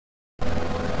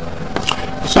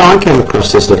So I came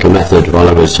across this little method while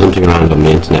I was hunting around on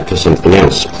the internet for something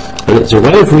else, and it's a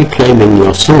way of reclaiming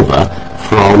your silver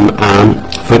from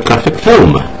photographic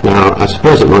film. Now I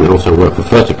suppose it might also work for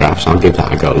photographs. I'll give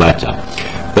that a go later.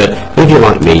 But if you're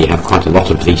like me, you have quite a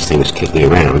lot of these things kicking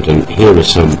around, and here are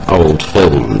some old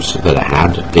films that I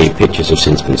had. The pictures have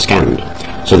since been scanned,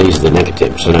 so these are the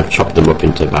negatives, and I've chopped them up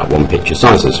into about 1 picture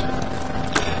sizes.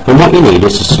 And what you need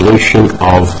is a solution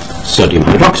of sodium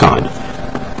hydroxide,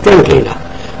 drain cleaner.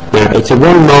 Now it's a 1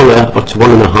 molar up to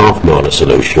 1.5 molar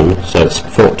solution, so it's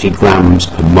 40 grams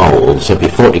per mole, so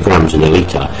it'd be 40 grams in a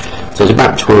litre, so it's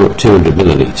about 200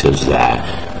 millilitres there.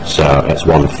 So it's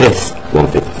 1/5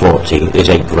 of 40 is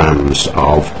 8 grams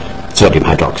of sodium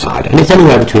hydroxide, and it's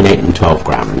anywhere between 8 and 12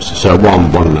 grams, so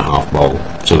 1.5 mole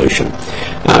solution.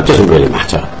 It doesn't really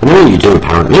matter, and all you do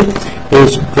apparently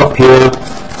is drop your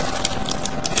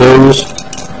films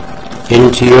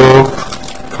into your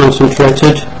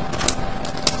concentrated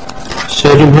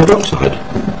sodium hydroxide.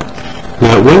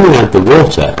 Now when we add the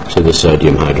water to the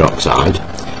sodium hydroxide,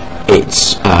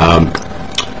 it's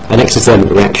an exothermic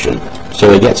reaction,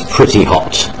 so it gets pretty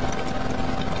hot.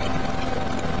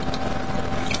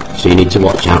 So you need to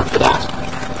watch out for that.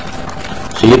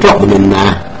 So you drop them in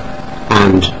there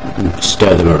and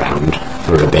stir them around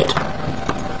for a bit.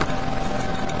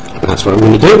 And that's what I'm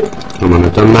going to do, and when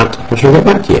I've done that I shall get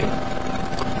back to you.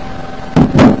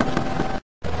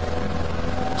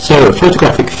 So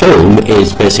photographic film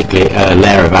is basically a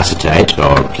layer of acetate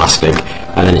or plastic,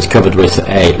 and then it's covered with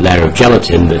a layer of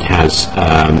gelatin that has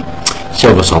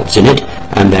silver salts in it,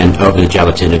 and then over the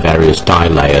gelatin are various dye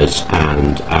layers,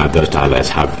 and those dye layers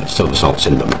have silver salts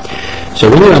in them. So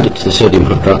when you add it to the sodium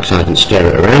hydroxide and stir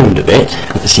it around a bit,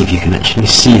 let's see if you can actually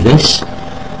see this.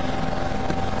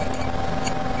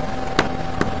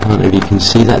 I don't know if you can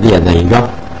see that. Yeah, there you go.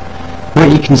 What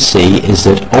you can see is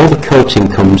that all the coating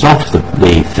comes off the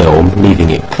film, leaving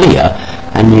it clear,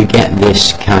 and you get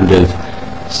this kind of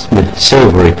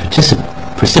silvery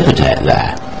precipitate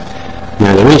there.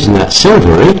 Now the reason that's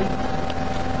silvery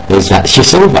is that's your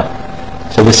silver.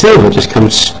 So the silver just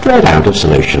comes straight out of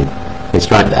solution. It's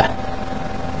right there.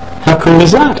 How cool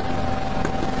is that?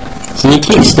 So you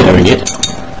keep stirring it,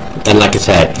 and like I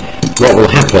say, what will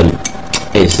happen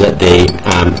is that the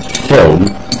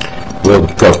film will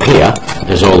go clear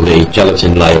as all the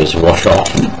gelatin layers wash off.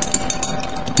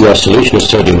 Your solution of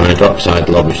sodium hydroxide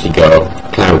will obviously go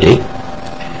cloudy,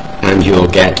 and you'll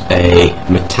get a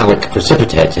metallic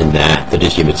precipitate in there that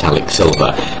is your metallic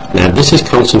silver. Now this is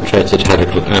concentrated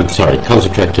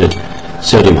concentrated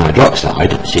sodium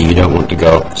hydroxide, so you don't want to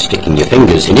go sticking your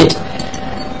fingers in it.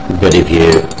 But if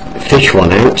you fish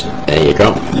one out, there you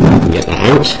go, you can get that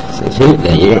out. So see,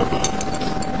 there you go.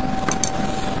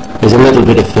 There's a little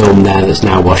bit of film there that's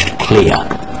now washed clear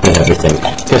and everything.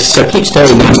 So keep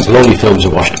stirring that until all your films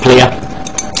are washed clear,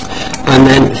 and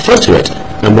then filter it.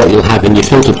 And what you'll have in your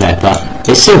filter paper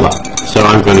is silver. So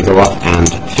I'm going to go off and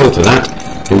filter that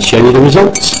and show you the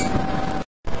results.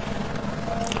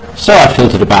 So I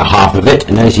filtered about half of it,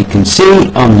 and as you can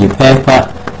see on your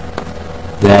paper,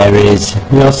 there is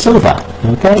your silver.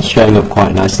 Okay, showing up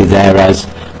quite nicely there as,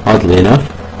 oddly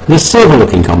enough, the silver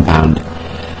looking compound.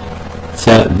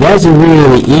 So there's a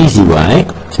really easy way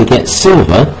to get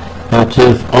silver out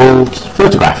of old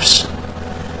photographs.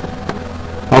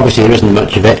 Obviously there isn't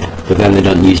much of it, but then they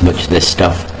don't use much of this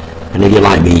stuff, and if you're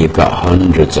like me, you've got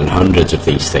hundreds and hundreds of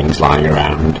these things lying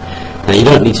around. Now you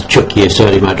don't need to chuck your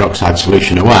sodium hydroxide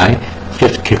solution away,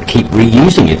 just keep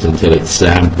reusing it until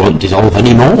it won't dissolve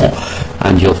anymore,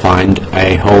 and you'll find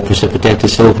a whole precipitated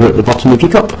silver at the bottom of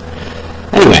your cup.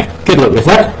 Anyway, good luck with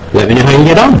that. Let me know how you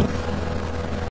get on.